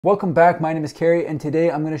Welcome back, my name is Carrie, and today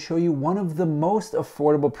I'm going to show you one of the most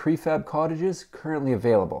affordable prefab cottages currently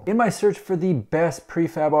available. In my search for the best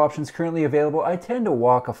prefab options currently available, I tend to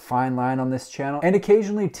walk a fine line on this channel and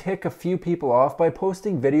occasionally tick a few people off by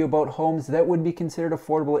posting video about homes that would be considered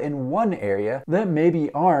affordable in one area that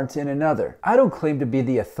maybe aren't in another. I don't claim to be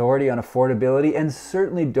the authority on affordability and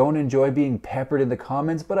certainly don't enjoy being peppered in the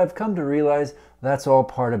comments, but I've come to realize that's all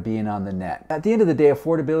part of being on the net. At the end of the day,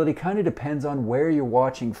 affordability kind of depends on where you're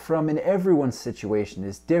watching from, and everyone's situation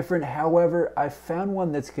is different. However, I found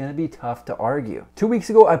one that's going to be tough to argue. 2 weeks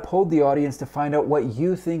ago, I polled the audience to find out what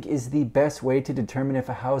you think is the best way to determine if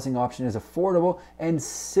a housing option is affordable, and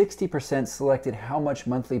 60% selected how much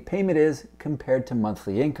monthly payment is compared to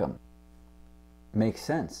monthly income. Makes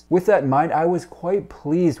sense. With that in mind, I was quite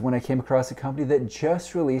pleased when I came across a company that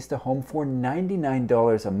just released a home for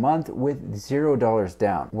 $99 a month with $0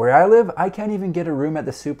 down. Where I live, I can't even get a room at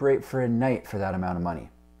the Super 8 for a night for that amount of money.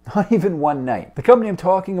 Not even one night. The company I'm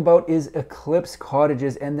talking about is Eclipse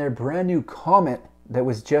Cottages and their brand new Comet that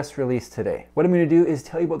was just released today. What I'm going to do is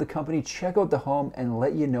tell you about the company, check out the home, and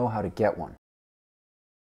let you know how to get one.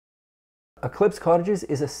 Eclipse Cottages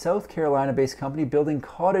is a South Carolina-based company building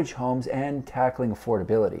cottage homes and tackling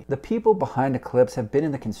affordability. The people behind Eclipse have been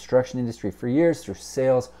in the construction industry for years through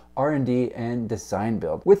sales, R&D, and design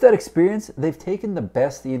build. With that experience, they've taken the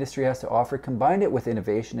best the industry has to offer, combined it with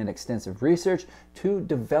innovation and extensive research to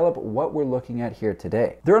develop what we're looking at here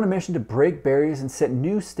today. They're on a mission to break barriers and set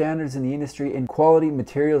new standards in the industry in quality,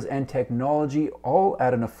 materials, and technology, all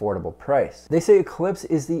at an affordable price. They say Eclipse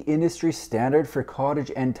is the industry standard for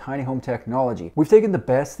cottage and tiny home technology. We've taken the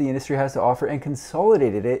best the industry has to offer and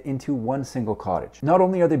consolidated it into one single cottage. Not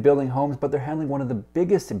only are they building homes, but they're handling one of the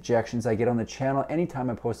biggest objections I get on the channel anytime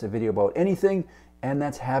I post a video about anything, and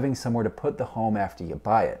that's having somewhere to put the home after you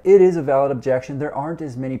buy it. It is a valid objection. There aren't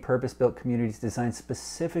as many purpose-built communities designed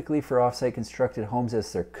specifically for off-site constructed homes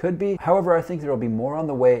as there could be. However, I think there will be more on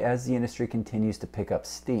the way as the industry continues to pick up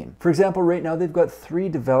steam. For example, right now they've got 3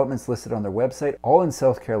 developments listed on their website, all in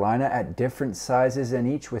South Carolina at different sizes and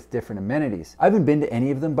each with different amenities. I haven't been to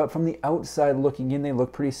any of them, but from the outside looking in, they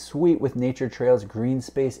look pretty sweet with nature trails, green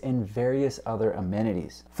space, and various other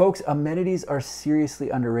amenities. Folks, amenities are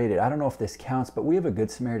seriously underrated. I don't know if this counts, but we have a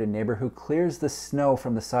Good Samaritan neighbor who clears the snow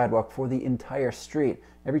from the sidewalk for the entire street.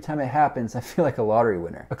 Every time it happens, I feel like a lottery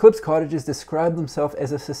winner. Eclipse Cottages describe themselves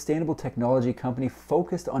as a sustainable technology company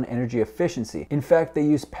focused on energy efficiency. In fact, they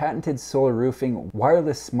use patented solar roofing,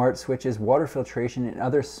 wireless smart switches, water filtration, and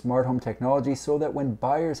other smart home technology so that when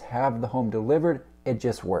buyers have the home delivered, it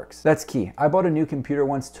just works. That's key. I bought a new computer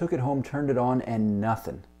once, took it home, turned it on, and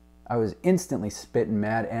nothing. I was instantly spitting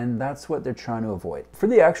mad, and that's what they're trying to avoid. For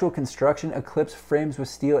the actual construction, Eclipse frames with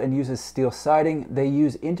steel and uses steel siding. They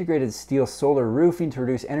use integrated steel solar roofing to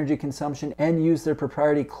reduce energy consumption and use their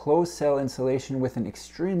proprietary closed cell insulation with an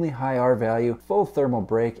extremely high R value, full thermal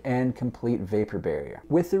break, and complete vapor barrier.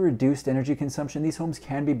 With the reduced energy consumption, these homes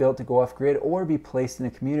can be built to go off grid or be placed in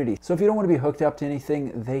a community. So if you don't want to be hooked up to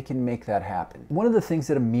anything, they can make that happen. One of the things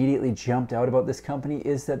that immediately jumped out about this company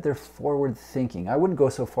is that they're forward thinking. I wouldn't go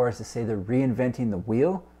so far as to say they're reinventing the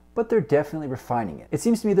wheel, but they're definitely refining it. It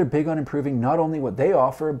seems to me they're big on improving not only what they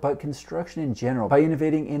offer, but construction in general by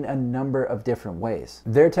innovating in a number of different ways.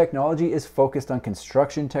 Their technology is focused on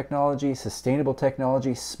construction technology, sustainable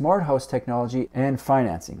technology, smart house technology, and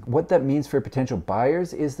financing. What that means for potential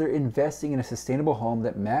buyers is they're investing in a sustainable home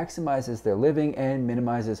that maximizes their living and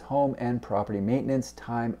minimizes home and property maintenance,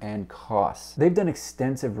 time, and costs. They've done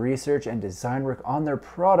extensive research and design work on their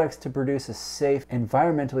products to produce a safe,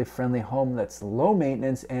 environmentally friendly home that's low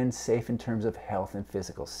maintenance and safe in terms of health and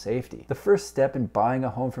physical safety. The first step in buying a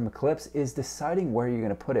home from Eclipse is deciding where you're going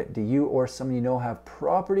to put it. Do you or someone you know have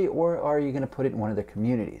property, or are you going to put it in one of their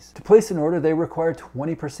communities? To place an order, they require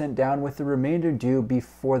 20% down with the remainder due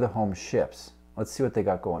before the home ships. Let's see what they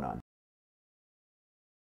got going on.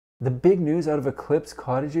 The big news out of Eclipse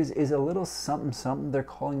Cottages is a little something they're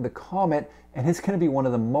calling the Comet, and it's going to be one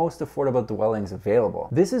of the most affordable dwellings available.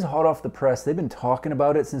 This is hot off the press. They've been talking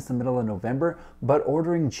about it since the middle of November, but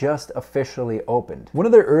ordering just officially opened. One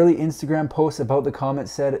of their early Instagram posts about the Comet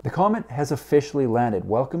said, "The Comet has officially landed.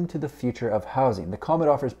 Welcome to the future of housing. The Comet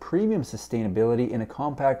offers premium sustainability in a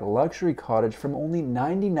compact luxury cottage from only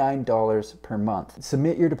 $99 per month.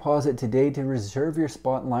 Submit your deposit today to reserve your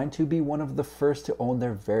spot in line to be one of the first to own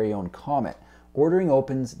their very own Comet. Ordering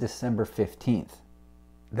opens December 15th.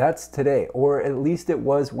 That's today, or at least it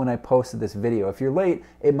was when I posted this video. If you're late,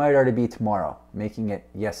 it might already be tomorrow, making it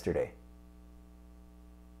yesterday.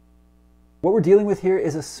 What we're dealing with here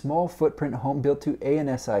is a small footprint home built to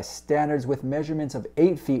ANSI standards with measurements of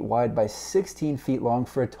 8 feet wide by 16 feet long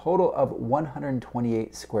for a total of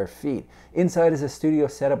 128 square feet. Inside is a studio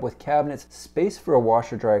setup with cabinets, space for a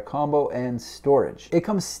washer-dryer combo, and storage. It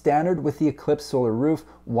comes standard with the Eclipse solar roof,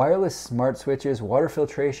 wireless smart switches, water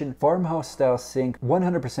filtration, farmhouse-style sink,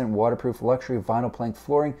 100% waterproof luxury vinyl plank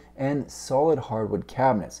flooring, and solid hardwood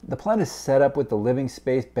cabinets. The plan is set up with the living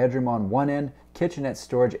space bedroom on one end, kitchenette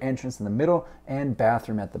storage entrance in the middle, and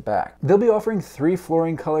bathroom at the back. They'll be offering 3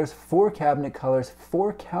 flooring colors, 4 cabinet colors,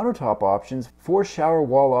 4 countertop options, 4 shower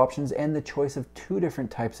wall options, and the choice of 2 different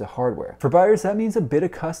types of hardware. For buyers, that means a bit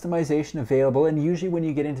of customization available, and usually when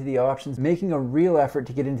you get into the options, making a real effort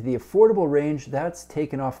to get into the affordable range, that's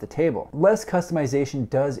taken off the table. Less customization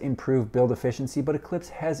does improve build efficiency, but Eclipse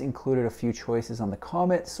has included a few choices on the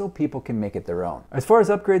Comet so people can make it their own. As far as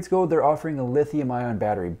upgrades go, they're offering a lithium-ion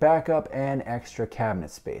battery backup and extra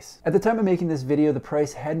cabinet space. At the time of making this video, the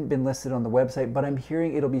price hadn't been listed on the website, but I'm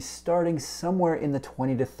hearing it'll be starting somewhere in the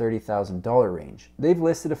 $20,000 to $30,000 range. They've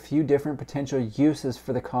listed a few different potential uses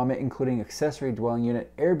for the Comet, including accessory dwelling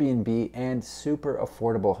unit, Airbnb, and super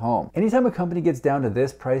affordable home. Anytime a company gets down to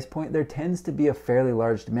this price point, there tends to be a fairly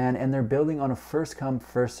large demand, and they're building on a first come,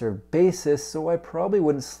 first served basis, so I probably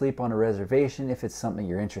wouldn't sleep on a reservation if it's something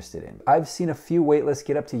you're interested in. I've seen a few waitlists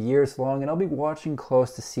get up to years long, and I'll be watching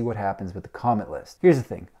close to see what happens with the Comet list. Here's the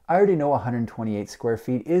thing. I already know 128 square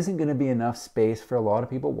feet isn't going to be enough space for a lot of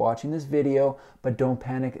people watching this video, but don't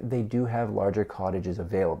panic, they do have larger cottages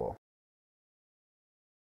available.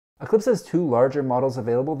 Eclipse has 2 larger models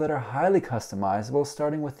available that are highly customizable,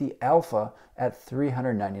 starting with the Alpha at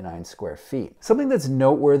 399 square feet. Something that's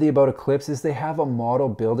noteworthy about Eclipse is they have a model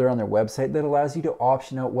builder on their website that allows you to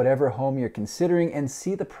option out whatever home you're considering and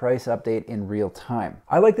see the price update in real time.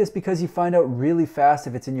 I like this because you find out really fast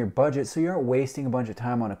if it's in your budget, so you aren't wasting a bunch of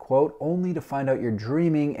time on a quote only to find out you're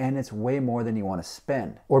dreaming and it's way more than you want to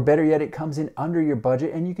spend. Or better yet, it comes in under your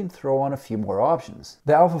budget and you can throw on a few more options.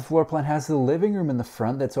 The Alpha floor plan has the living room in the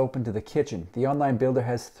front that's open to the kitchen. The online builder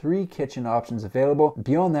has 3 kitchen options available.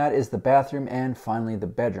 Beyond that is the bathroom and finally the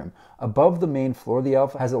bedroom. Above the main floor, the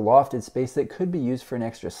Alpha has a lofted space that could be used for an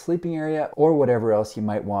extra sleeping area or whatever else you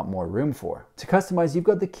might want more room for. To customize, you've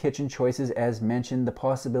got the kitchen choices as mentioned, the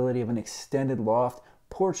possibility of an extended loft,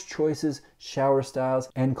 porch choices, shower styles,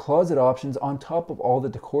 and closet options on top of all the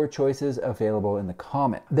decor choices available in the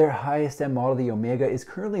Comet. Their highest end model, the Omega, is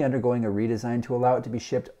currently undergoing a redesign to allow it to be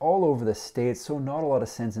shipped all over the States, so not a lot of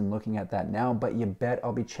sense in looking at that now, but you bet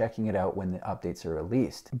I'll be checking it out when the updates are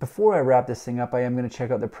released. Before I wrap this thing up, I am going to check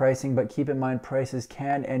out the pricing, but keep in mind prices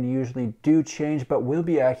can and usually do change, but will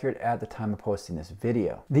be accurate at the time of posting this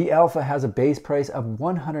video. The Alpha has a base price of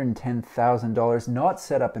 $110,000, not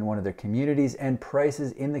set up in one of their communities, and prices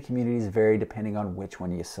in the communities vary depending on which one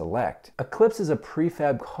you select. Eclipse is a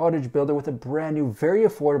prefab cottage builder with a brand new, very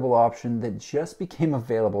affordable option that just became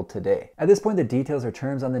available today. At this point, the details or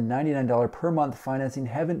terms on the $99 per month financing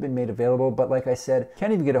haven't been made available, but like I said,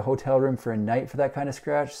 can't even get a hotel room for a night for that kind of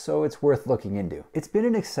scratch, so it's worth looking into. It's been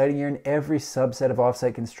an exciting year in every subset of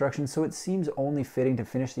offsite construction, so it seems only fitting to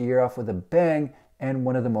finish the year off with a bang and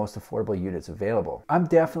one of the most affordable units available. I'm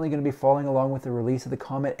definitely going to be following along with the release of the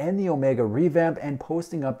Comet and the Omega revamp and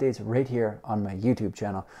posting updates right here on my YouTube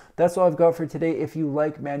channel. That's all I've got for today. If you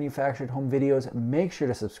like manufactured home videos, make sure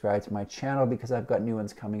to subscribe to my channel because I've got new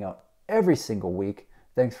ones coming out every single week.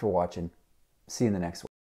 Thanks for watching. See you in the next one.